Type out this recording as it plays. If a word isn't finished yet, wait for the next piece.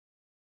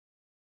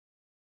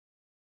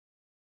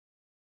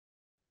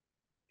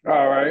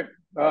All right.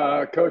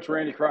 Coach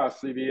Randy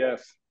Cross,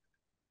 CBS.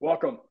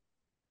 Welcome.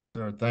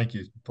 Sure, thank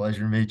you.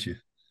 Pleasure to meet you.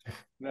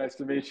 Nice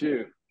to meet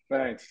you.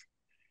 Thanks.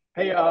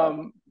 Hey,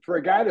 for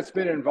a guy that's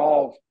been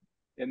involved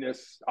in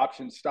this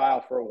option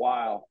style for a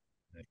while,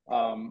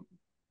 um,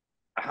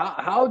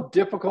 how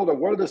difficult or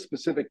what are the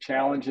specific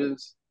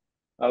challenges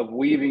of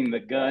weaving the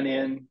gun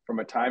in from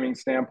a timing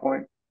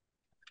standpoint?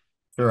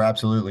 Sure,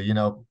 absolutely.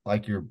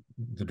 Like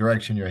the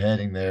direction you're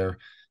heading there,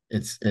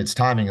 it's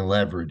timing and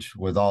leverage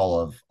with all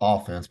of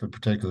offense, but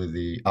particularly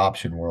the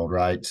option world,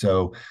 right?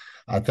 So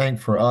I think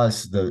for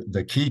us,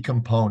 the key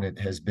component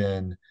has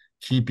been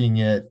keeping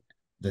it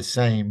the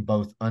same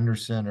both under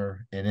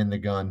center and in the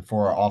gun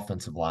for our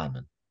offensive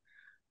linemen.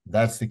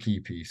 That's the key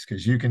piece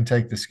because you can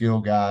take the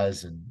skill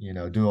guys and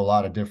do a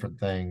lot of different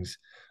things,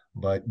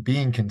 but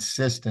being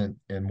consistent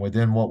and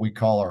within what we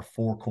call our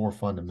four core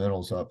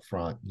fundamentals up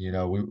front,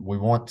 we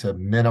want to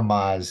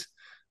minimize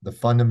the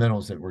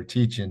fundamentals that we're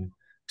teaching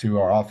to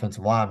our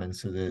offensive linemen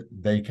so that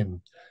they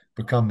can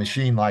become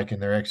machine like in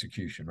their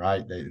execution,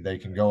 right? They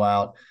can go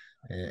out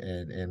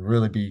and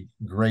really be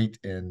great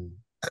in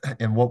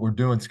what we're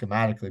doing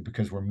schematically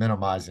because we're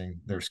minimizing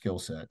their skill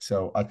set.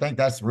 So I think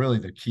that's really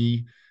the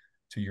key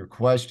to your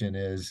question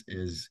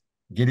is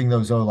getting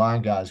those O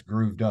line guys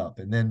grooved up,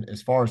 and then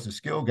as far as the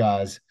skill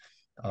guys,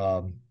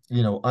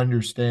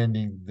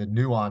 understanding the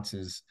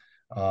nuances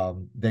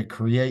that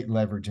create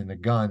leverage in the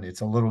gun.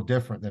 It's a little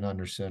different than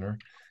under center,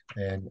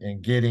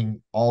 and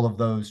getting all of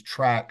those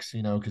tracks,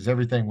 because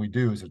everything we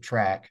do is a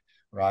track,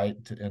 right,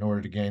 in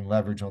order to gain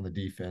leverage on the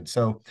defense.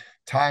 So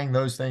tying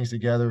those things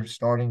together,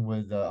 starting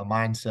with a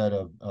mindset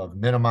of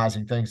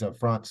minimizing things up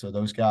front, so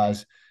those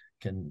guys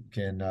can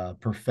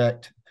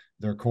perfect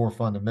their core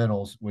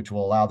fundamentals, which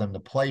will allow them to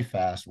play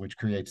fast, which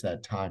creates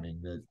that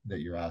timing that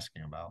you're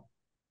asking about.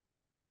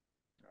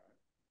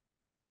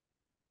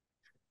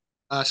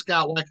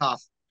 Scott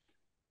Wyckoff.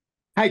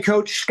 Hi,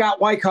 Coach.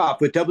 Scott Wyckoff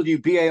with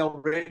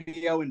WBAL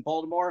Radio in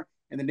Baltimore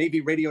and the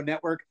Navy Radio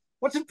Network.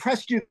 What's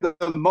impressed you the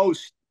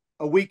most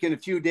a week and a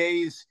few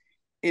days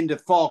into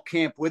fall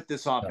camp with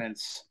this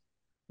offense?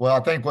 Well,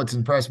 I think what's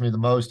impressed me the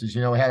most is,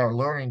 we had our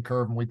learning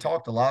curve, and we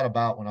talked a lot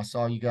about when I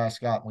saw you guys,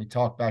 Scott, and we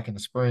talked back in the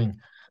spring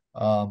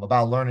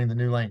about learning the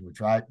new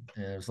language, right?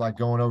 And it was like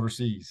going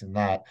overseas, and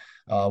that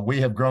we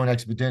have grown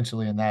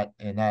exponentially in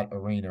that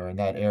arena, in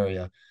that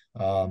area.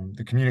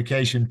 The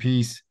communication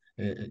piece,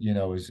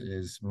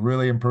 is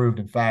really improved.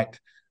 In fact,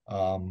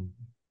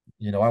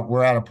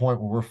 we're at a point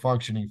where we're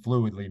functioning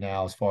fluidly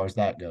now as far as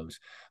that goes.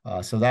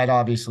 So that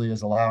obviously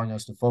is allowing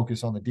us to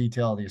focus on the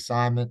detail of the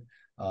assignment.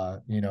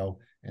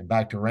 And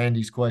back to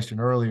Randy's question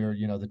earlier,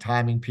 the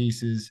timing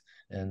pieces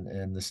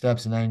and the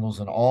steps and angles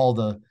and all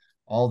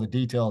the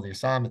detail of the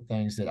assignment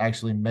things that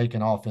actually make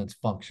an offense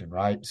function,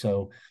 right?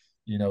 So,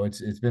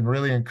 it's been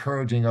really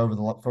encouraging over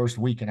the first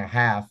week and a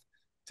half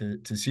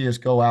to see us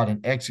go out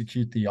and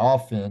execute the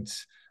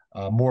offense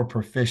more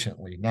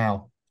proficiently.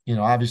 Now,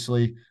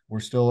 obviously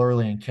we're still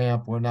early in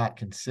camp. We're not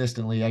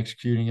consistently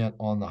executing it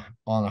on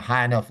a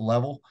high enough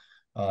level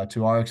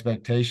to our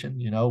expectation.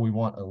 We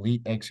want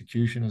elite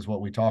execution is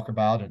what we talk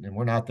about, and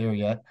we're not there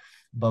yet,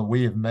 but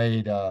we have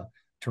made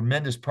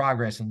tremendous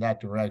progress in that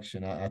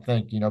direction. I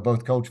think,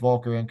 both Coach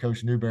Volker and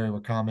Coach Newberry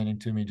were commenting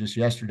to me just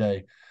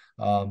yesterday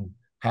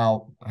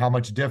how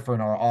much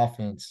different our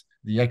offense,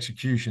 the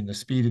execution, the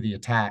speed of the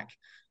attack,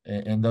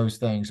 and those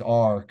things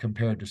are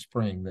compared to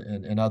spring.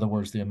 In other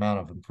words, the amount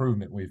of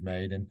improvement we've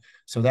made. And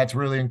so that's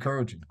really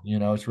encouraging.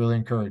 It's really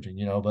encouraging,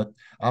 but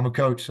I'm a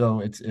coach, so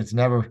it's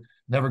never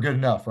good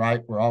enough,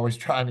 right? We're always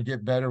trying to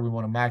get better. We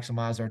want to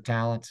maximize our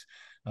talents,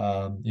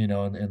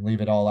 and leave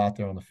it all out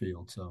there on the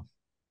field. So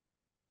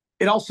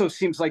It also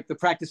seems like the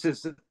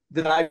practices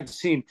that I've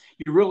seen,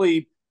 you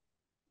really,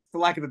 for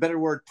lack of a better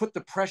word, put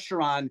the pressure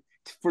on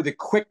for the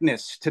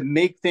quickness to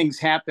make things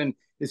happen.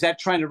 Is that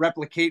trying to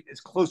replicate as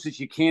close as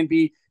you can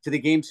be to the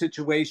game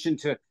situation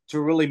to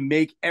really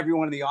make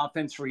everyone in the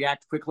offense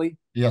react quickly?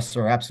 yes,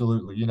 sir,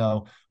 absolutely.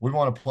 We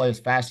want to play as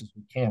fast as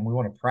we can. We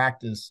want to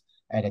practice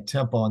at a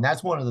tempo, and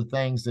that's one of the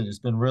things that has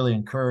been really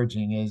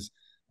encouraging is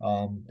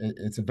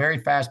it's a very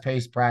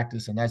fast-paced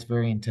practice, and that's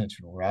very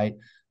intentional, right?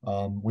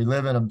 We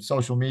live in a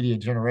social media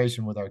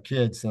generation with our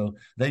kids, so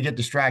they get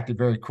distracted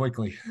very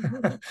quickly.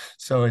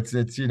 So it's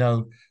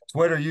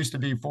Twitter used to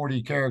be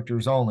 40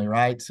 characters only,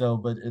 right? So,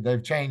 but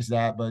they've changed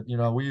that. But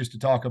we used to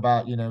talk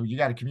about you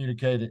got to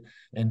communicate it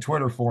in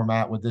Twitter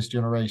format with this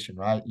generation,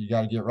 right? You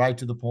got to get right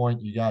to the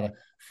point. You got to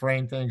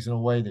frame things in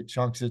a way that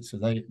chunks it so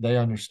they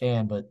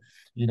understand. But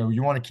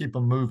you want to keep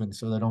them moving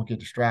so they don't get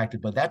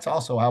distracted. But that's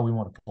also how we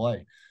want to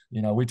play.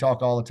 We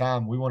talk all the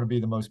time. We want to be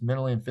the most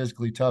mentally and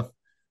physically tough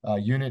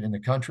unit in the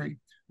country.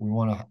 We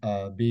want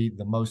to be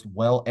the most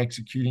well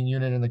executing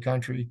unit in the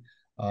country.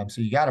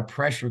 So you got to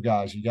pressure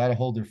guys. You got to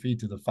hold their feet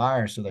to the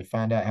fire so they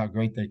find out how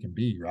great they can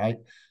be, right?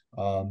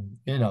 And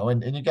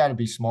you got to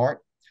be smart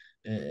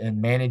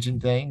and managing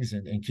things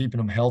and keeping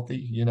them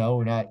healthy.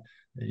 We're not,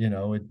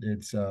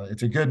 it's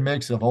a good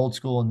mix of old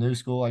school and new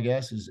school, I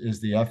guess, is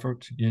the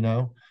effort.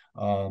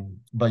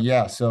 But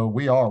yeah, so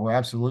we're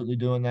absolutely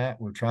doing that.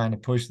 We're trying to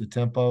push the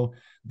tempo,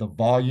 the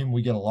volume.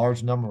 We get a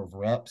large number of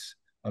reps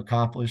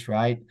accomplished,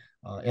 right?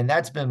 And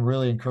that's been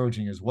really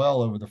encouraging as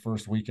well over the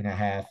first week and a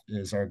half,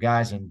 is our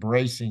guys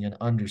embracing and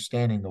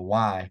understanding the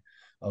why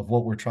of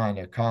what we're trying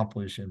to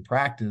accomplish in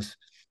practice,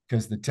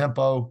 because the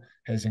tempo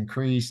has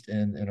increased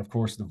and of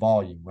course the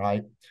volume,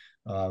 right?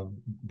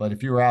 But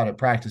if you were out at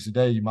practice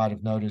today, you might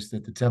have noticed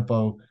that the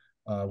tempo,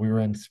 we were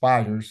in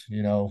spiders,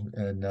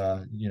 and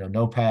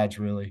no pads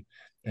really.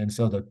 And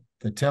so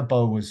the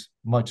tempo was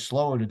much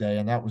slower today,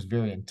 and that was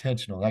very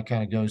intentional. That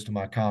kind of goes to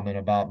my comment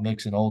about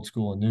mixing old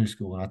school and new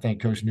school. And I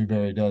think Coach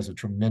Newberry does a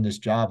tremendous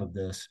job of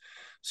this.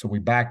 So we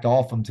backed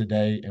off them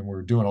today, and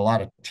we're doing a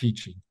lot of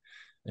teaching.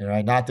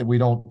 Right? Not that we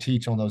don't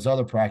teach on those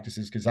other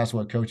practices, because that's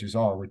what coaches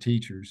are. We're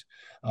teachers.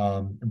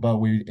 But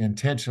we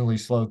intentionally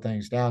slowed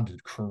things down to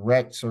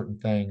correct certain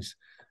things,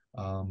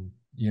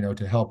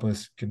 to help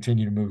us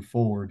continue to move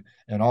forward,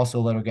 and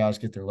also let our guys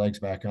get their legs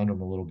back under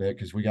them a little bit,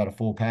 because we got a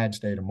full pads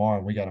day tomorrow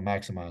and we got to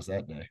maximize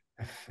that day.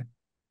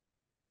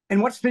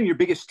 And what's been your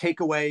biggest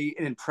takeaway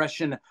and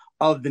impression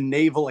of the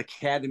Naval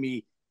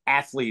Academy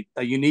athlete,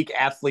 a unique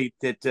athlete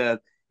that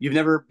you've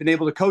never been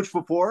able to coach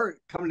before,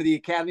 coming to the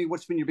academy?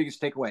 What's been your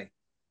biggest takeaway?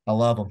 I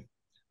love them.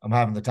 I'm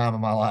having the time of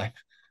my life.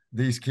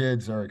 These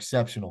kids are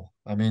exceptional.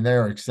 I mean, they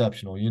are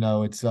exceptional.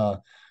 It's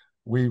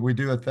we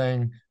do a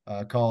thing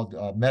called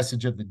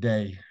Message of the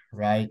Day,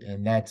 right?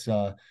 And that's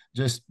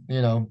just,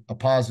 a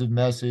positive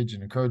message,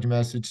 an encouraging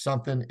message,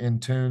 something in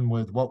tune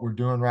with what we're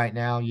doing right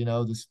now.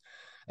 This,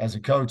 as a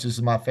coach, this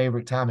is my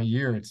favorite time of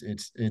year.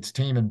 It's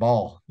team and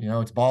ball.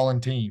 It's ball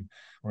and team.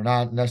 We're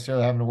not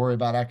necessarily having to worry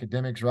about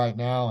academics right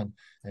now,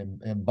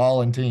 and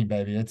ball and team,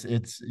 baby. It's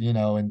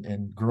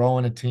and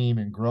growing a team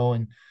and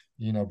growing,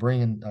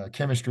 bringing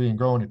chemistry and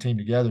growing a team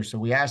together. So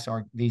we asked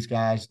these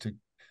guys to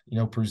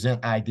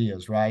present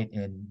ideas, right,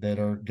 and that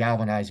are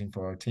galvanizing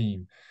for our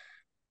team.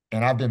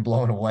 And I've been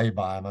blown away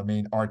by them. I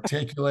mean,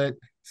 articulate,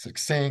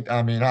 succinct.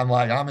 I mean,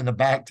 I'm in the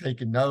back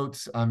taking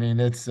notes. I mean,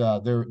 it's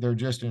they're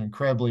just an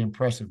incredibly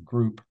impressive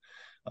group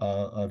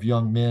of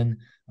young men,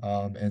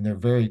 and they're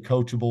very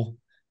coachable.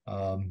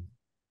 And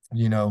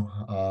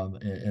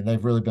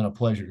they've really been a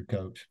pleasure to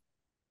coach.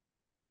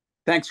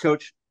 Thanks,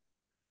 Coach.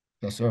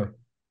 Yes, sir.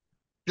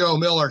 Joe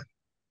Miller.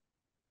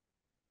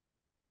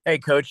 Hey,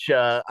 Coach.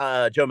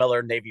 Joe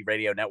Miller, Navy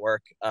Radio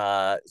Network.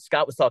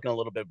 Scott was talking a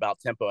little bit about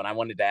tempo, and I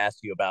wanted to ask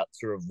you about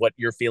sort of what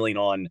your feeling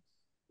on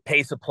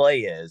pace of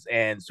play is,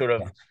 and sort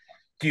of,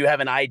 do you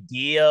have an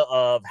idea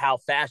of how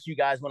fast you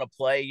guys want to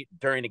play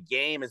during a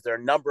game? Is there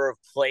a number of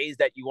plays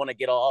that you want to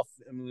get off?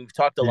 I mean, we've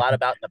talked a lot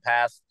about in the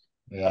past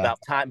about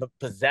time of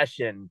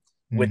possession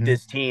with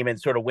this team and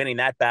sort of winning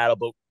that battle,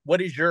 but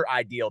what is your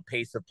ideal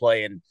pace of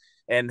play,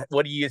 and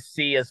what do you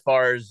see as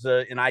far as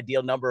an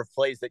ideal number of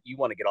plays that you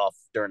want to get off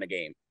during a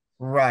game?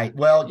 Right.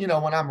 Well,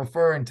 when I'm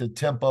referring to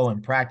tempo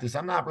in practice,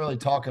 I'm not really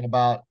talking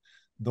about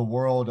the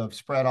world of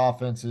spread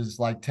offenses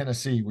like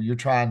Tennessee, where you're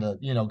trying to,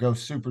 go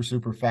super,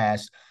 super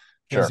fast.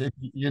 Because,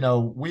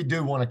 we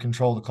do want to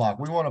control the clock.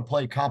 We want to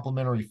play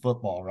complementary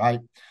football, right?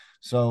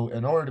 So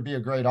in order to be a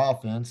great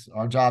offense,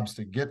 our job is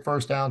to get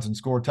first downs and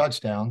score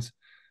touchdowns,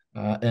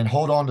 and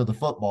hold on to the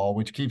football,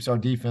 which keeps our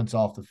defense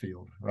off the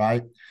field,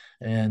 right?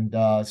 And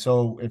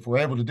so if we're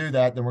able to do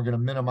that, then we're going to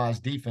minimize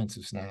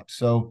defensive snaps.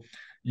 So,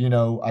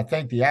 I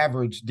think the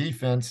average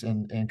defense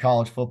in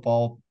college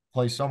football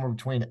plays somewhere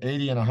between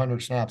 80 and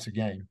 100 snaps a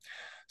game.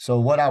 So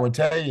what I would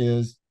tell you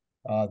is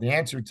the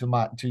answer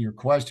to your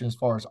question as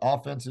far as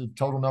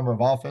total number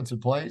of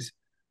offensive plays,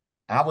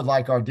 I would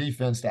like our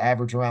defense to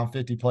average around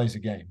 50 plays a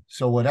game.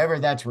 So whatever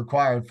that's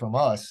required from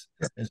us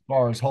as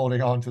far as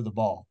holding on to the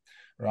ball,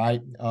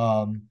 right?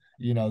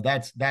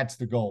 That's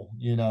the goal,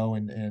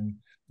 and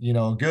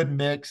a good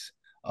mix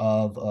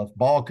of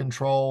ball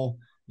control,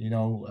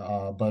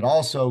 but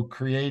also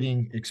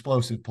creating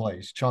explosive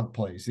plays, chunk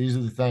plays. These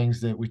are the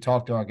things that we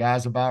talk to our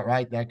guys about,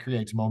 right? That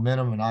creates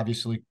momentum and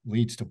obviously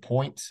leads to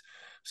points.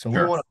 So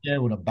we want to be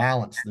able to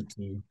balance the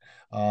two.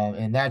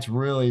 And that's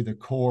really the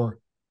core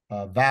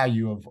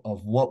value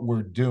of what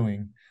we're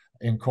doing,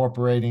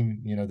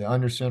 incorporating, the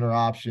under center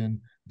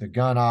option, the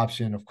gun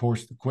option, of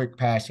course, the quick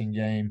passing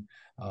game,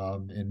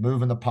 and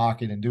moving the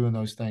pocket and doing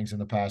those things in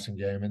the passing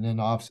game. And then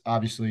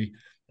obviously,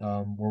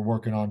 we're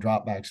working on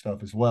drop back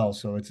stuff as well.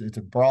 So it's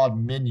a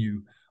broad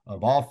menu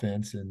of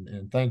offense.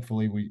 And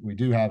thankfully we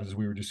do have, as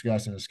we were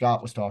discussing, as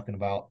Scott was talking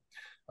about,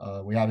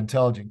 we have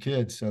intelligent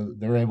kids, so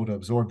they're able to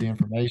absorb the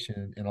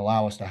information and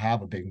allow us to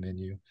have a big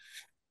menu.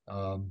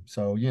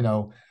 So,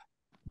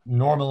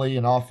 normally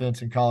in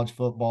offense in college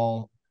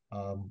football,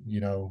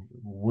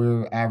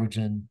 we're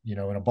averaging, in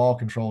a ball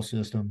control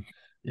system,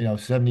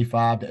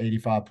 75 to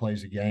 85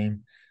 plays a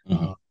game.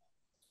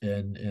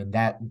 And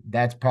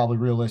that's probably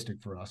realistic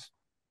for us.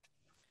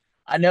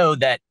 I know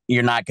that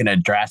you're not going to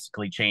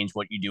drastically change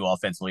what you do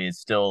offensively. It's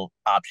still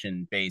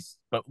option based.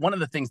 But one of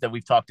the things that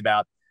we've talked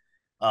about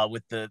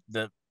with the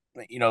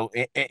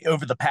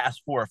over the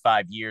past 4 or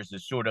 5 years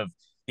is sort of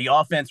the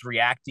offense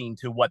reacting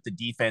to what the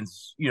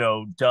defense,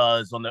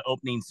 does on the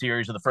opening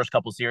series or the first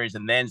couple of series,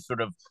 and then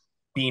sort of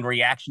being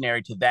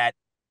reactionary to that,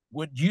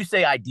 would you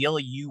say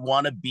ideally you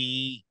want to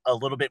be a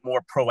little bit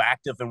more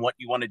proactive in what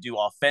you want to do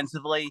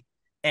offensively?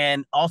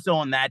 And also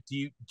on that,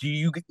 do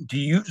you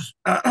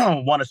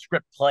want to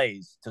script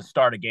plays to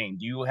start a game?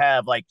 Do you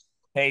have like,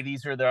 hey,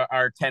 these are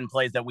our 10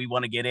 plays that we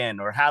want to get in,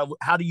 or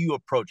how do you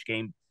approach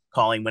game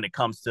calling when it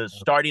comes to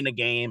starting a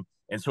game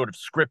and sort of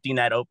scripting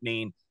that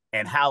opening,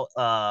 and how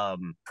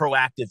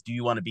proactive do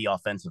you want to be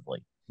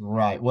offensively?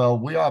 Right. Well,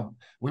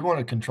 we want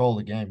to control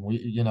the game.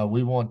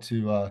 We want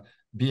to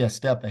be a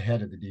step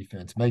ahead of the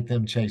defense, make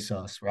them chase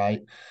us, right?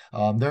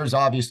 There's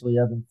obviously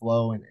ebb and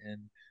flow,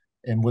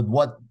 and with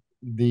what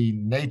the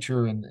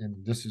nature,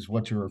 and this is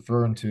what you're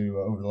referring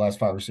to over the last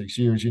 5 or 6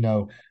 years,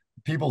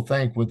 people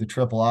think with the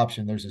triple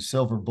option there's a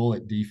silver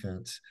bullet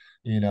defense,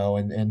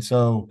 and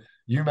so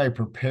you may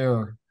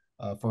prepare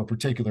for a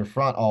particular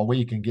front all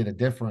week and get a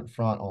different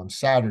front on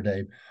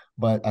Saturday.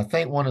 But I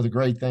think one of the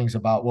great things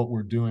about what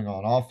we're doing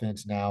on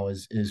offense now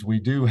is we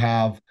do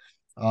have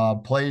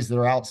plays that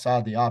are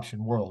outside the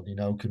option world,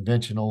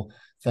 conventional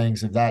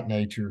things of that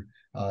nature.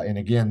 And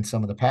again,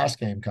 some of the pass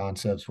game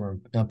concepts we're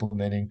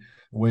implementing,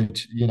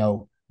 which,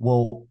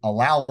 will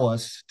allow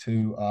us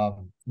to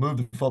move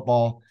the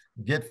football,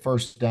 get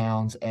first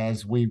downs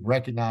as we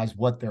recognize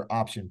what their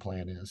option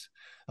plan is.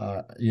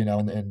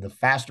 And the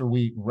faster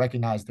we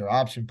recognize their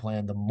option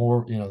plan, the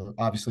more,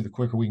 obviously the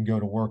quicker we can go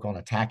to work on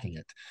attacking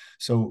it.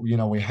 So,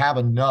 we have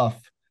enough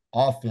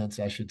offense,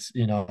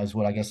 is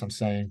what I guess I'm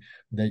saying,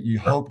 that you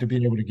hope to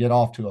be able to get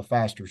off to a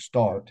faster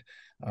start.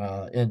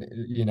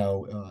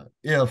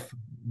 If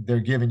they're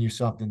giving you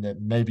something that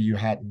maybe you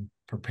hadn't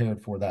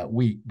prepared for that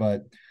week.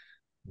 But,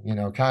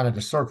 kind of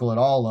to circle it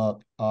all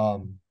up,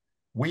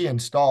 we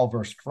install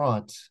versus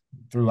fronts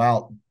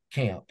throughout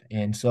camp.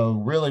 And so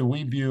really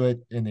we view it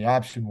in the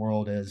option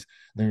world as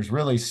there's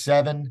really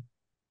 7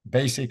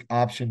 basic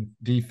option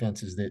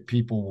defenses that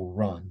people will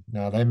run.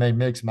 Now they may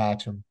mix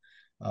match them.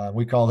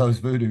 We call those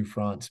voodoo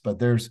fronts, but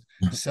there's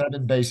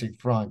 7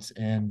 basic fronts,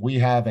 and we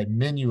have a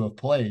menu of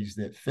plays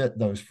that fit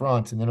those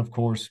fronts. And then of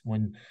course,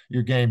 when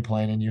you're game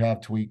planning, you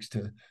have tweaks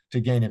to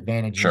gain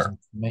advantages and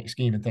make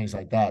scheme and things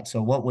like that.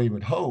 So what we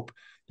would hope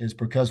is,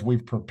 because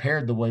we've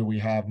prepared the way we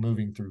have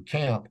moving through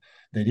camp,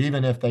 that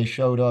even if they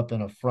showed up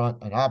in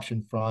an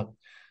option front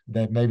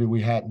that maybe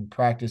we hadn't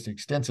practiced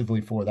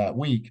extensively for that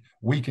week,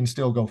 we can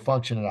still go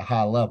function at a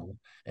high level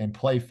and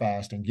play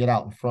fast and get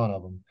out in front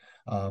of them.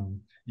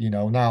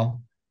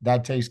 Now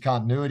that takes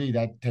continuity,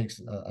 that takes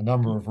a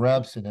number of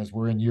reps. And as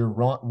we're in year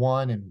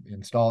 1 and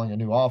installing a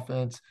new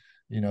offense,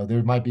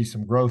 there might be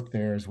some growth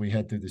there as we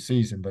head through the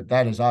season, but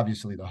that is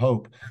obviously the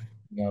hope.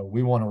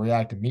 We want to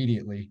react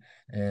immediately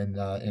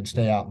and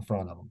stay out in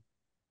front of them.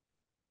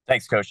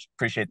 Thanks, Coach.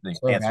 Appreciate the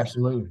answer.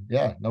 Absolutely.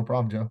 Yeah, no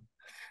problem, Joe.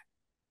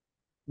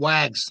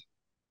 Wags.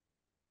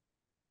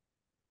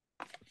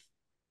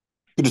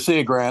 Good to see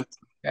you, Grant.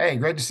 Hey,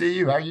 great to see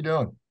you. How are you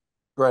doing?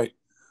 Great.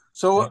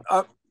 So,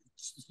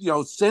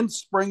 since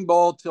spring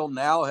ball till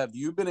now, have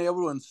you been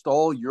able to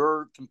install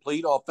your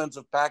complete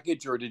offensive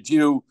package, or did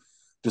you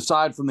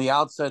decide from the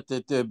outset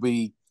that there'd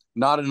be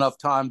not enough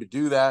time to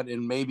do that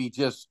and maybe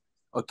just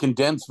a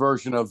condensed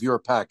version of your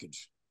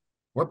package?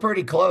 We're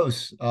pretty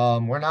close.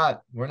 We're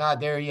not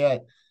there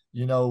yet.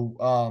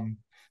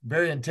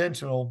 Very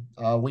intentional.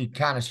 We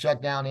kind of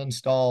shut down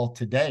install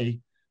today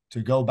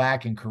to go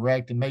back and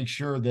correct and make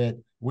sure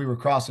that we were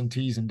crossing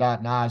T's and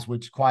dotting I's,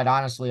 which quite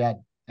honestly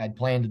I'd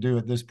planned to do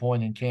at this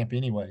point in camp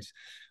anyways.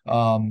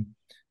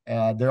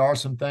 There are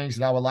some things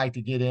that I would like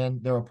to get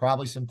in. There are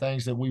probably some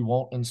things that we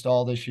won't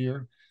install this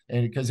year.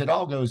 And because it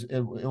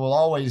will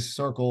always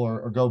circle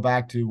or go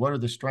back to what are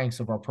the strengths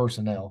of our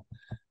personnel,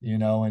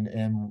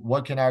 and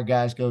what can our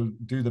guys go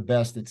do the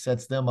best that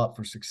sets them up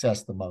for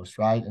success the most,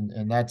 right?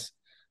 And that's,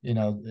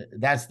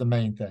 that's the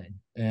main thing.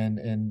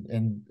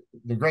 And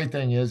the great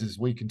thing is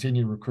we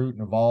continue to recruit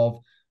and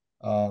evolve,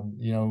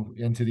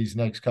 into these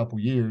next couple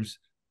years.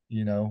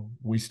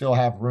 We still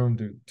have room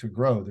to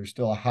grow. There's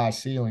still a high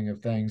ceiling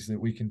of things that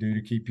we can do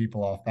to keep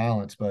people off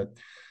balance. But,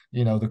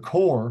 the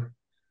core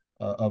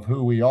of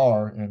who we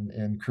are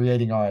and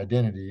creating our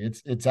identity,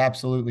 it's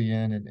absolutely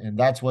in. And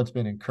that's what's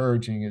been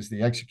encouraging, is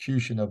the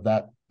execution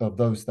of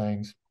those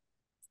things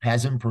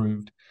has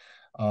improved.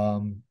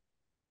 And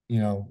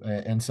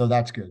so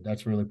that's good.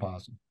 That's really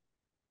positive.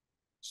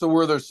 So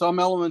were there some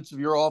elements of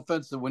your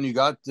offense that when you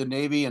got to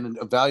Navy and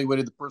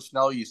evaluated the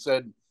personnel, you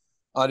said,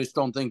 I just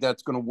don't think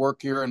that's going to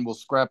work here and we'll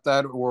scrap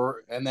that?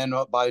 And then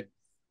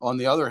on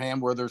the other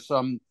hand, were there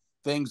some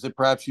things that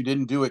perhaps you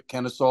didn't do at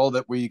Kennesaw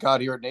that where you got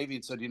here at Navy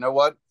and said, you know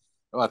what,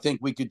 I think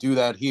we could do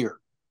that here?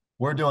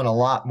 We're doing a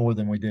lot more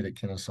than we did at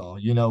Kennesaw.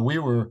 We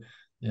were,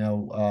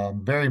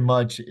 very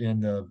much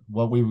in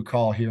what we would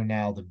call here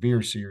now the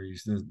beer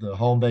series, the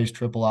home-based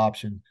triple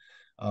option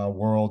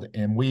world.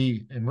 And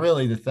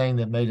really the thing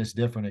that made us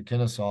different at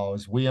Kennesaw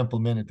is we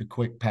implemented the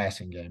quick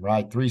passing game,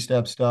 right?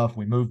 3-step stuff.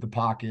 We moved the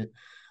pocket.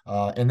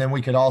 And then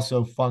we could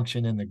also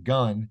function in the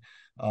gun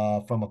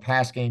from a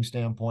pass game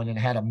standpoint and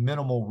had a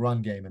minimal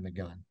run game in the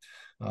gun.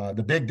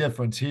 The big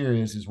difference here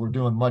is we're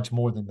doing much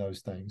more than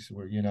those things.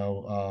 We're,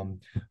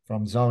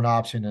 from zone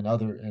option and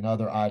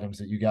other items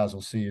that you guys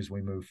will see as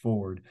we move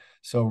forward.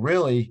 So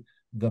really,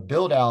 the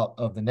build out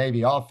of the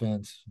Navy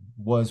offense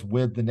was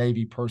with the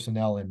Navy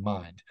personnel in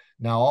mind.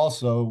 Now,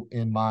 also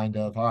in mind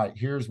of, all right,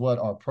 here's what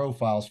our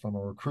profiles from a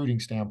recruiting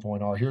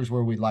standpoint are. Here's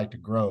where we'd like to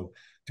grow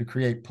to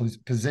create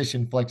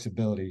position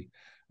flexibility.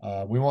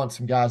 We want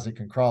some guys that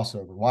can cross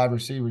over, wide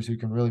receivers who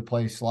can really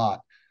play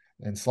slot,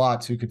 and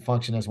slots who could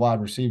function as wide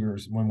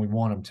receivers when we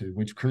want them to,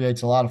 which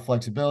creates a lot of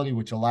flexibility,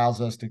 which allows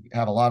us to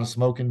have a lot of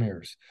smoke and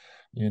mirrors,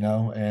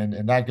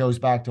 and that goes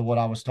back to what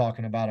I was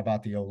talking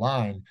about the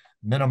O-line,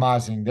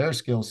 minimizing their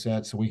skill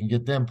set so we can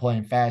get them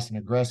playing fast and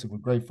aggressive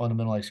with great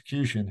fundamental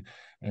execution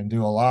and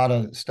do a lot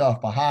of stuff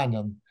behind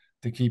them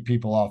to keep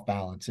people off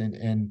balance.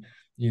 And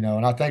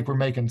I think we're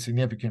making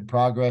significant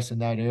progress in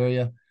that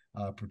area,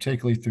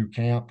 particularly through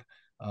camp.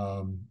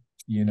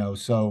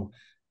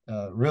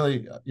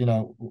 Really,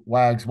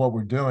 Wags, what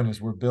we're doing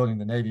is we're building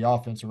the Navy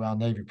offense around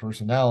Navy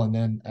personnel. And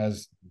then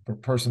as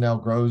personnel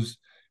grows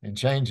and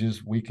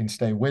changes, we can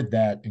stay with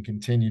that and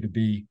continue to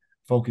be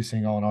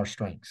focusing on our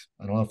strengths.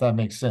 I don't know if that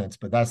makes sense,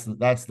 but that's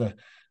the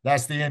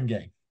end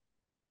game.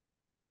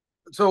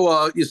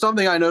 So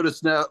something I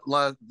noticed now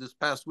this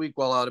past week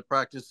while out of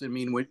practice, I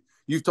mean,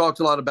 you've talked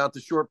a lot about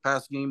the short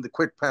passing game, the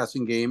quick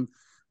passing game,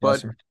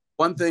 but yes,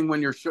 one thing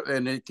when you're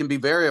and it can be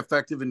very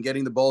effective in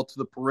getting the ball to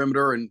the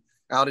perimeter and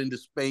out into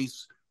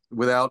space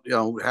without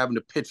having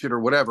to pitch it or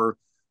whatever.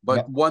 But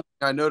yep, one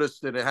thing I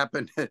noticed that it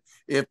happened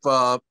if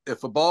a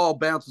ball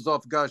bounces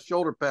off a guy's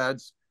shoulder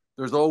pads,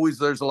 there's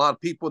a lot of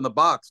people in the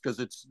box because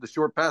it's the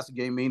short passing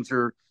game means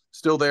you're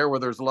still there where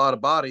there's a lot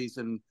of bodies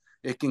and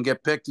it can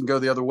get picked and go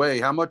the other way.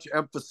 How much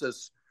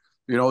emphasis,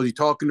 you're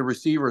talking to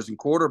receivers and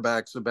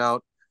quarterbacks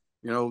about,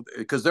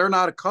 because they're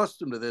not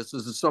accustomed to this.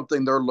 This is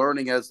something they're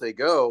learning as they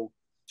go.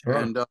 Sure.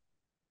 And,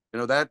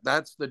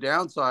 that's the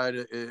downside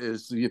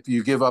is if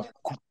you give up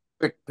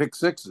pick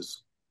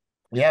sixes.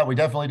 Yeah, we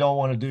definitely don't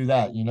want to do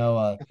that.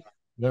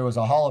 There was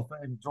a Hall of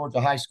Fame Georgia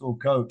high school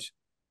coach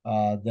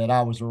that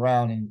I was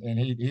around, and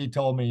he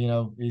told me,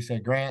 he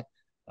said, Grant,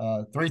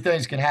 3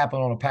 things can happen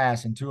on a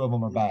pass, and 2 of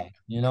them are bad.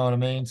 You know what I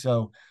mean?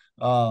 So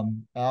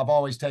I've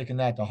always taken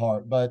that to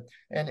heart. But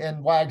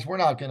and Wags, we're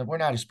not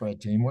a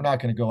spread team. We're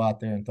not going to go out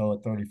there and throw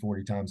it 30,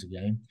 40 times a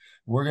game.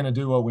 We're going to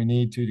do what we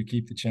need to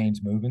keep the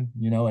chains moving,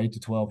 8 to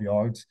 12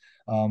 yards.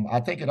 I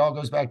think it all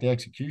goes back to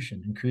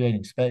execution and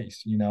creating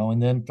space,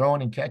 and then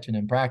throwing and catching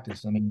in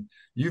practice. I mean,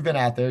 you've been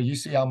out there, you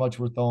see how much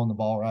we're throwing the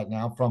ball right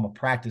now from a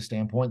practice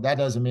standpoint. That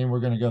doesn't mean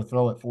we're going to go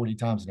throw it 40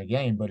 times in a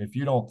game, but if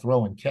you don't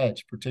throw and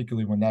catch,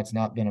 particularly when that's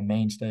not been a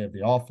mainstay of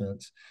the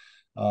offense,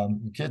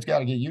 the kids got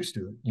to get used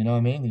to it. You know what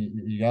I mean?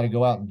 You got to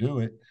go out and do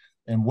it.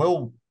 And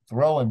we'll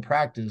throw in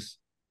practice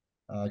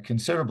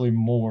considerably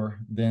more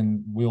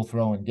than we'll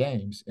throw in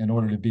games in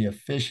order to be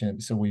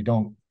efficient so we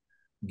don't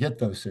get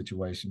those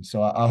situations.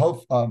 So I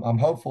hope I'm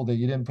hopeful that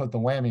you didn't put the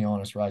whammy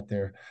on us right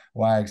there,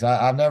 Wags.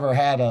 I've never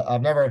had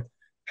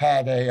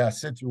a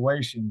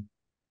situation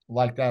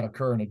like that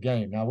occur in a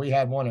game. Now we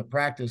had one at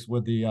practice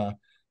with the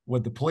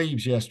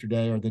plebes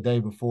yesterday or the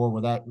day before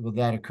where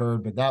that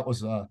occurred, but that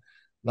was a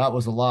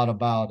lot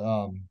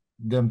about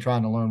them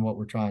trying to learn what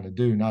we're trying to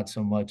do, not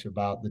so much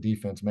about the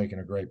defense making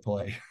a great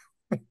play.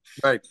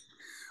 Right.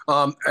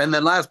 And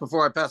then last,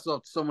 before I pass it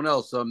off to someone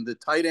else, the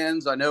tight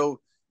ends, I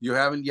know you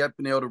haven't yet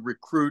been able to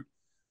recruit.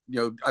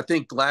 I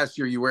think last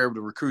year you were able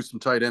to recruit some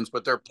tight ends,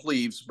 but they're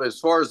plebes. But as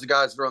far as the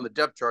guys that are on the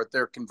depth chart,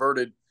 they're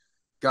converted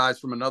guys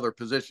from another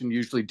position,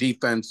 usually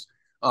defense.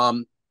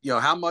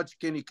 How much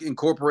can you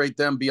incorporate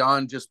them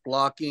beyond just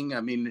blocking?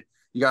 I mean,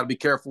 you got to be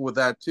careful with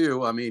that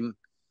too. I mean,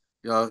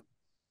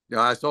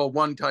 I saw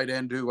one tight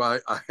end who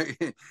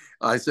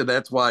I said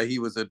that's why he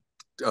was a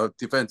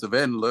defensive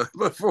end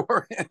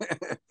before.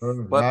 But,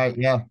 right,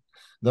 yeah.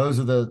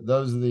 Those are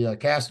the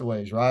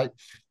castaways, right?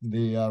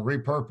 The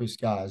repurposed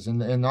guys,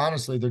 and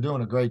honestly, they're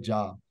doing a great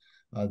job.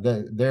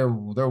 They're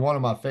one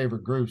of my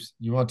favorite groups.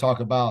 You want to talk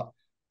about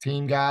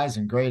team guys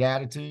and great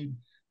attitude,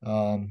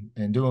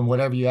 and doing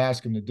whatever you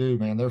ask them to do,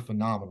 man. They're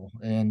phenomenal,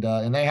 and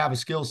they have a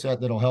skill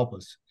set that'll help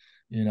us.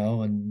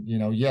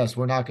 Yes,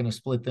 we're not going to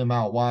split them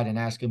out wide and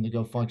ask them to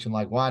go function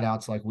like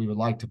wideouts like we would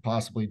like to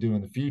possibly do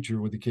in the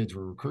future with the kids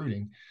we're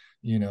recruiting.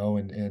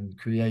 And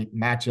create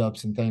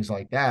matchups and things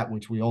like that,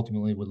 which we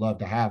ultimately would love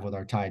to have with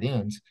our tight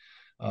ends.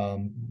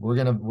 We're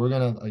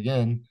gonna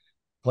again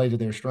play to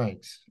their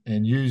strengths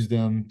and use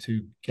them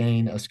to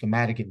gain a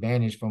schematic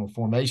advantage from a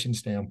formation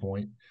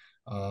standpoint,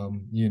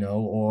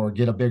 or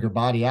get a bigger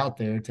body out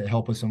there to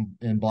help us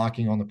in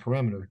blocking on the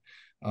perimeter.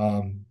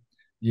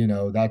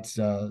 That's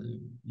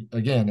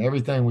again,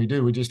 everything we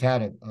do. We just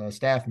had a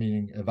staff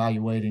meeting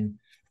evaluating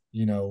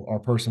our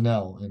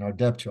personnel and our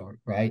depth chart,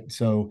 right?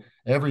 So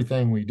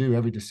everything we do,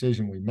 every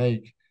decision we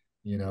make,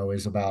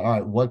 is about, all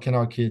right, what can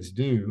our kids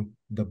do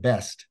the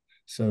best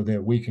so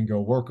that we can go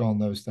work on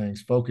those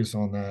things, focus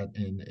on that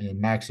and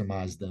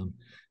maximize them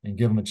and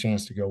give them a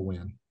chance to go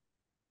win.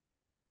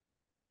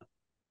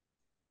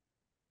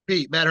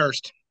 Pete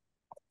Medhurst.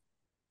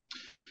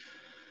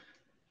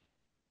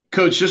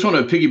 Coach, just want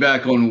to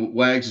piggyback on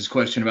Wags'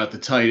 question about the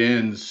tight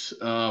ends.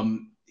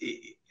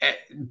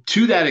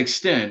 To that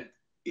extent,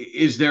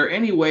 is there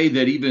any way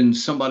that even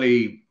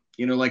somebody,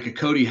 like a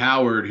Cody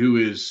Howard, who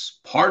is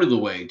part of the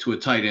way to a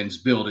tight end's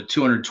build at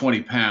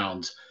 220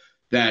 pounds,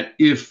 that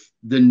if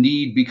the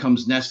need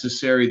becomes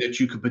necessary, that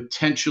you could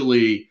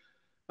potentially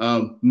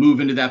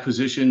move into that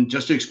position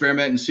just to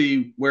experiment and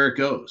see where it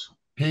goes?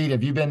 Pete,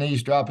 have you been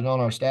eavesdropping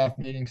on our staff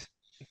meetings?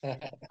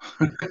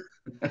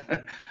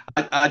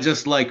 I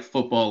just like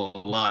football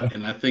a lot,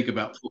 and I think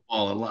about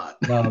football a lot.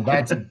 No,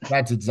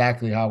 that's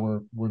exactly how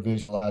we're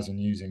visualizing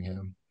using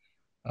him.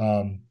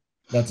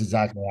 That's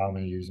exactly how I'm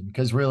going to use him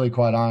because really,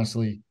 quite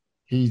honestly,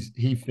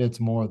 he fits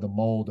more of the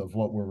mold of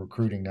what we're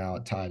recruiting now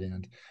at tight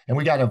end, and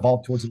we got to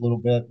evolve towards a little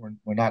bit.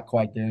 We're not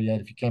quite there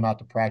yet. If you came out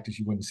to practice,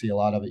 you wouldn't see a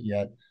lot of it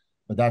yet,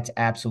 but that's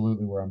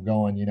absolutely where I'm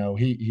going.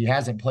 He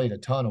hasn't played a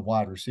ton of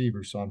wide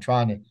receivers, so I'm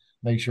trying to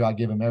make sure I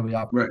give him every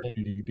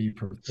opportunity to be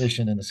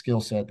proficient in the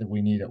skill set that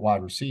we need at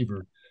wide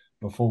receiver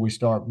before we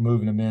start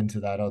moving him into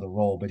that other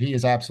role. But he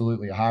is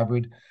absolutely a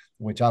hybrid,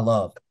 which I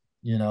love.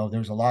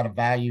 There's a lot of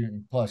value,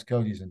 and plus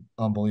Cody's an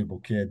unbelievable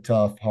kid,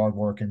 tough,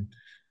 hardworking,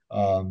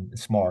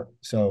 smart.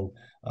 So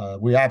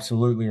we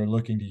absolutely are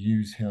looking to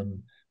use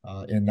him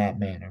in that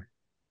manner.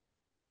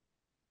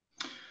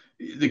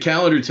 The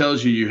calendar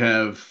tells you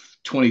have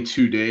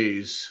 22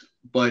 days,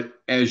 but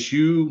as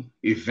you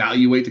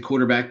evaluate the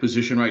quarterback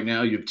position right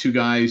now, you have two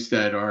guys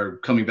that are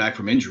coming back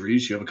from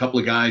injuries. You have a couple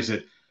of guys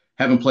that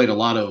haven't played a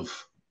lot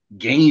of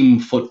game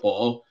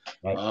football.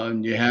 Right.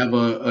 And you have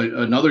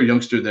another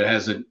youngster that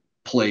hasn't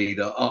played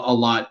a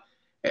lot.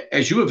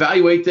 As you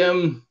evaluate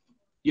them,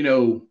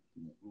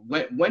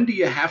 when do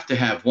you have to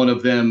have one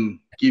of them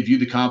give you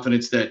the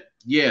confidence that,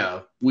 yeah,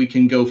 we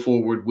can go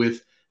forward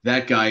with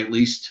that guy at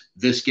least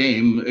this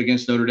game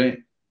against Notre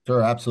Dame?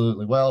 Sure,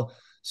 absolutely. Well,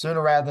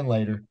 sooner rather than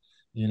later.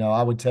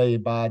 I would tell you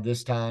by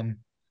this time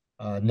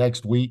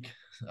next week,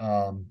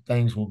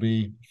 things will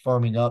be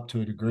firming up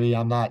to a degree.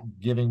 I'm not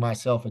giving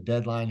myself a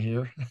deadline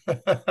here.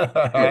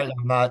 Right?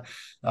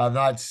 I'm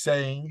not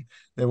saying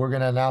that we're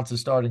going to announce a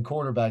starting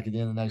quarterback at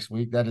the end of next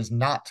week. That is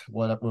not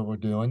what we're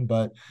doing.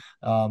 But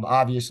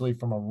obviously,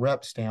 from a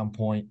rep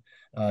standpoint,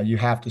 you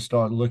have to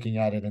start looking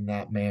at it in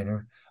that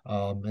manner.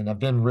 And I've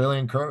been really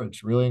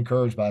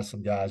encouraged by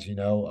some guys.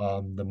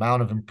 The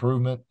amount of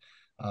improvement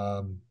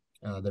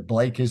that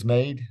Blake has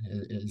made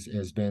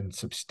has been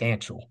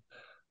substantial.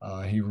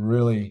 He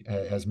really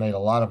has made a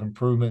lot of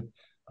improvement,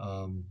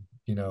 from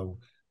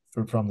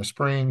the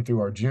spring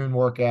through our June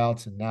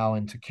workouts and now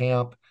into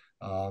camp.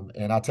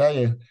 And I tell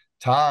you,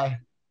 Ty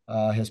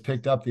has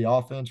picked up the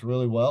offense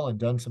really well and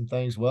done some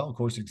things well. Of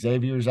course,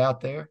 Xavier's out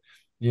there,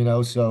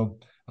 so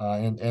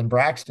and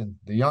Braxton,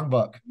 the young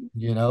buck,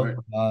 right.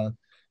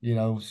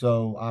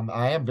 So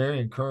I am very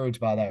encouraged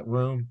by that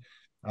room.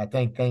 I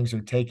think things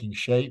are taking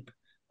shape.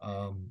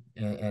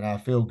 And I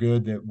feel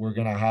good that we're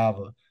going to have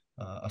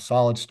a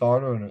solid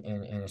starter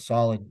and a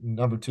solid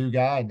number two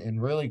guy.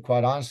 And really,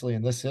 quite honestly,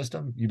 in this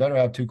system, you better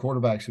have two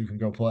quarterbacks who can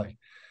go play,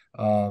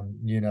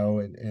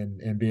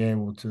 and be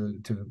able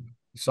to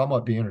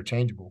somewhat be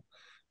interchangeable.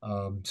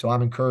 So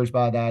I'm encouraged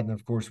by that. And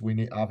of course,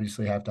 we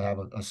obviously have to have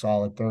a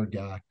solid third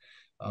guy.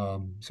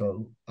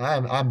 So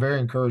I'm very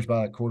encouraged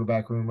by that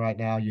quarterback room right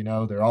now.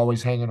 They're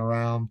always hanging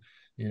around,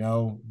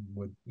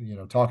 with,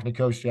 talking to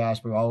Coach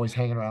Jasper, always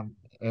hanging around.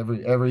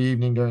 Every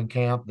evening during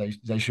camp,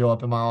 they show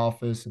up in my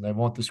office and they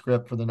want the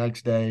script for the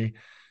next day.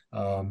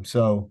 I'm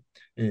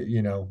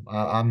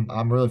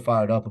really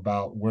fired up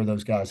about where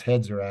those guys'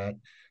 heads are at,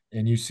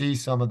 and you see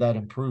some of that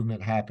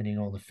improvement happening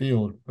on the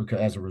field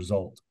as a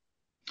result.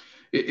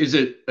 Is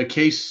it a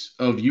case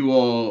of you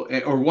all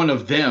or one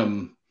of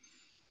them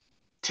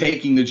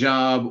taking the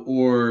job,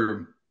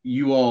 or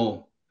you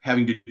all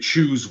having to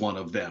choose one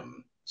of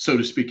them, so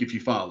to speak, if you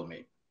follow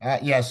me?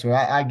 Yes, sir.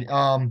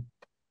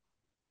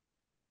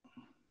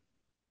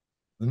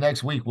 The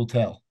next week will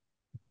tell.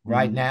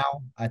 Right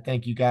now, I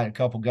think you got a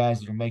couple guys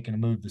that are making a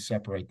move to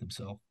separate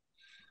themselves.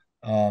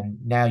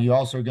 Now you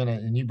also are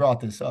and you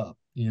brought this up,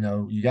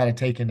 you got to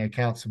take into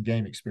account some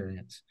game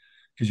experience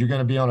because you're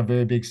going to be on a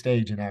very big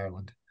stage in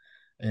Ireland.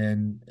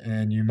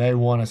 And you may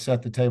want to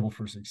set the table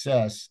for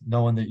success,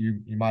 knowing that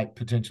you might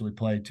potentially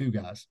play two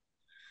guys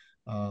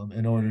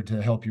in order to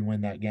help you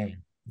win that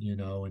game,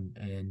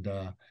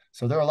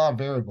 so there are a lot of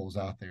variables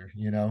out there,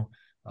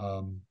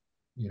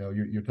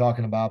 you're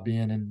talking about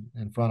being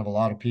in front of a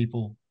lot of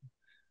people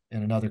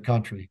in another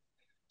country.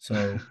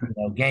 So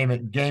game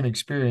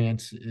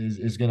experience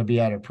is going to be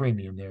at a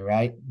premium there,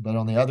 right? But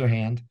on the other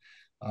hand,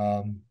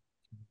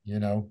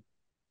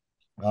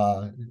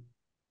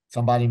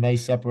 somebody may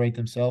separate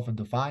themselves and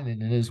define it,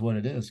 and it is what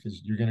it is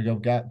because you're going to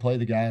go play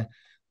the guy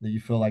that you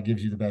feel like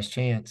gives you the best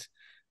chance.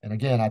 And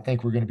again, I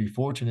think we're going to be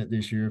fortunate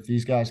this year if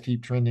these guys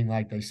keep trending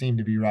like they seem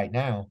to be right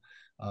now,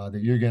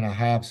 that you're going to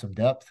have some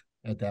depth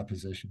at that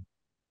position.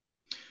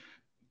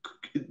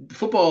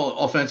 Football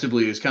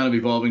offensively is kind of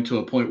evolving to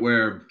a point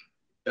where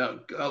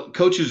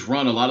coaches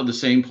run a lot of the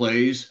same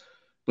plays,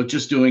 but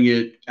just doing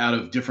it out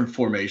of different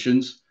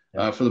formations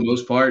for the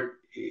most part.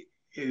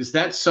 Is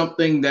that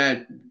something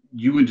that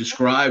you would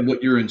describe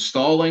what you're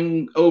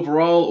installing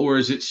overall, or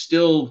is it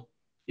still,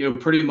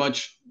 pretty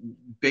much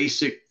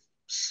basic,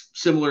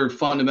 similar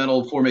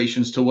fundamental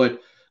formations to what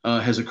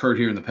has occurred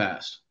here in the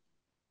past?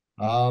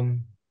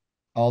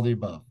 All the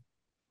above.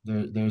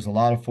 There's a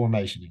lot of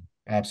formationing.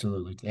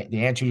 Absolutely.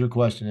 The answer to your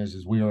question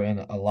is we are in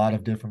a lot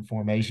of different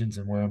formations,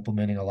 and we're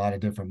implementing a lot of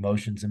different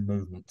motions and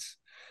movements.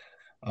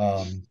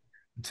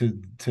 To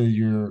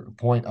your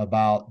point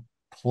about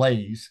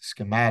plays,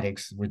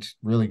 schematics, which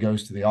really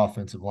goes to the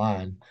offensive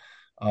line,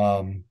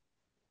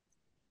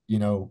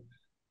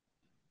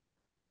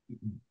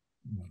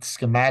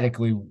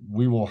 schematically,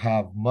 we will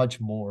have much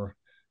more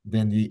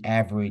than the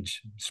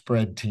average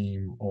spread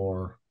team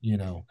or,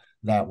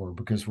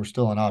 because we're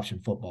still an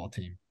option football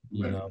team,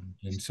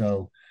 And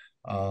so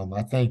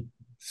I think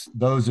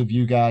those of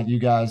you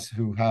guys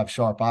who have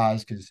sharp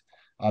eyes, because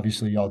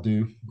obviously y'all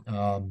do,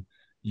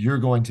 you're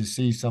going to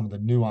see some of the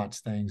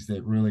nuanced things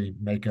that really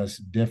make us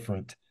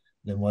different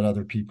than what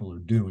other people are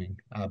doing,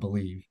 I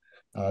believe.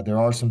 There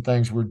are some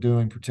things we're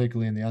doing,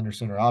 particularly in the under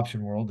center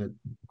option world, that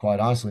quite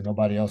honestly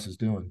nobody else is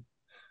doing.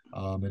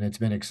 And it's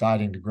been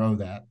exciting to grow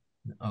that.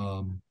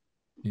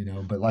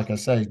 But like I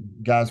say,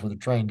 guys with a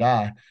trained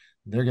eye,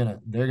 they're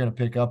gonna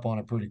pick up on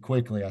it pretty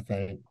quickly, I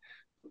think.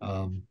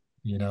 But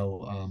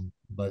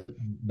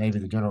maybe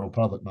the general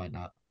public might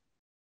not.